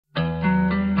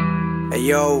Hey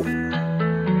yo,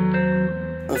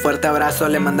 un fuerte abrazo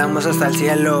le mandamos hasta el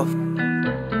cielo,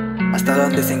 hasta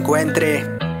donde se encuentre,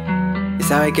 y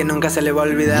sabe que nunca se le va a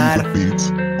olvidar.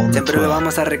 Siempre lo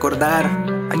vamos a recordar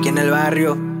aquí en el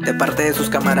barrio, de parte de sus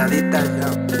camaraditas.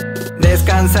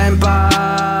 Descansa en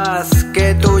paz,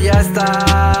 que tú ya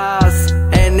estás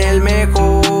en el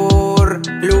mejor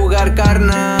lugar,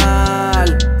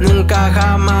 carnal. Nunca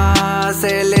jamás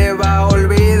se le va a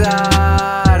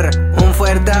olvidar. Un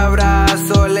fuerte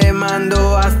abrazo le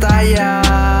mando hasta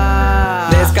allá.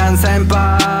 Descansa en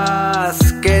paz,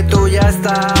 que tú ya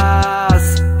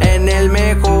estás en el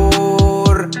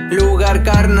mejor lugar,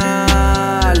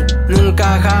 carnal.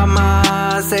 Nunca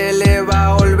jamás se le va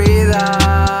a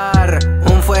olvidar.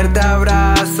 Un fuerte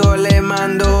abrazo le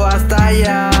mando hasta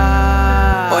allá.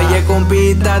 Oye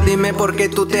compita, dime por qué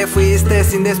tú te fuiste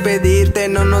sin despedirte.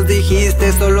 No nos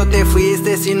dijiste, solo te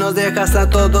fuiste y nos dejas a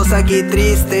todos aquí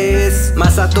tristes.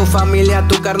 Más a tu familia, a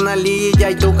tu carnalilla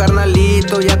y tu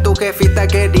carnalito y a tu jefita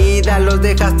querida. Los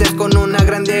dejaste con una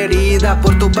grande herida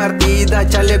por tu partida.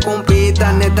 Chale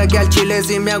compita, neta que al chile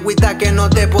sí me agüita que no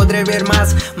te podré ver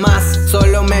más.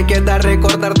 Solo me queda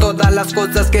recordar todas las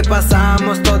cosas que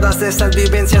pasamos, todas esas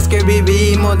vivencias que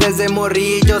vivimos. Desde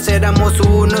morrillos éramos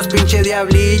unos pinche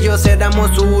diablillos,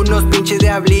 éramos unos pinche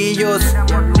diablillos.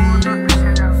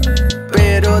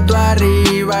 Pero tú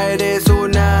arriba eres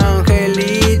un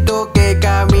angelito que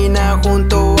camina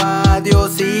junto a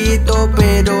Diosito.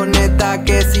 Pero neta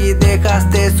que si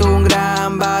dejaste un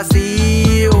gran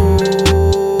vacío,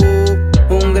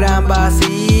 un gran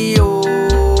vacío.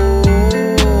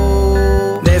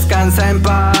 Descansa en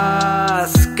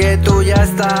paz, que tú ya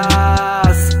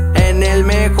estás en el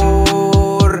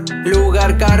mejor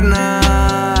lugar,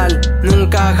 carnal.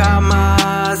 Nunca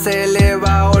jamás se le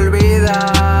va a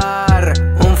olvidar.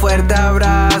 Un fuerte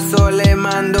abrazo le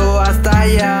mando hasta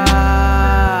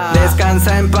allá.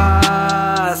 Descansa en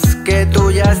paz, que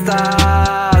tú ya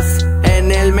estás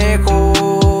en el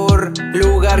mejor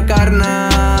lugar,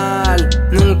 carnal.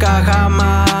 Nunca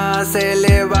jamás se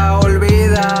le va a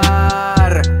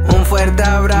olvidar. Un fuerte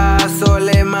abrazo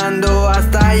le mando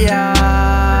hasta allá.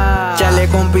 Chale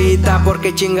compita,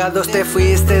 porque chingados te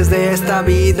fuiste de esta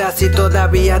vida si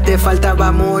todavía te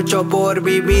faltaba mucho por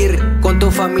vivir. Con tu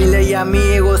familia y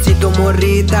amigos y tu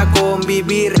morrita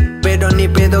convivir. Pero ni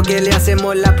pedo que le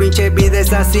hacemos, la pinche vida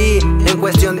es así. En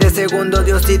cuestión de segundos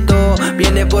Diosito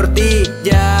viene por ti.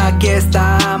 Ya aquí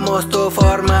estamos, tu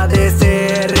forma de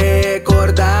ser,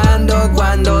 recordando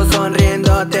cuando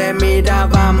sonriendo te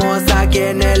mirábamos aquí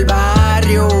en el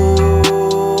barrio.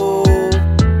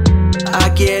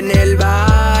 Aquí en el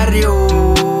barrio.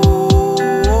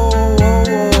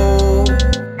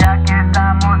 Y aquí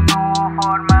estamos, tu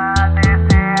forma de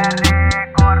ser,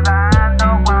 recordando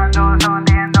cuando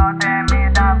sonriendo te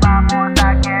mirábamos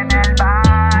aquí en el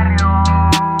barrio.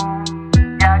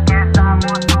 Y aquí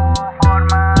estamos, tu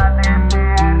forma de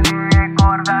ser,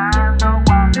 recordando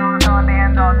cuando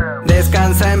sonriendo te...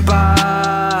 Descansa en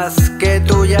paz, que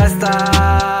tú ya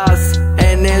estás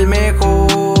en el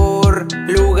mejor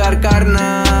lugar,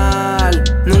 carnal.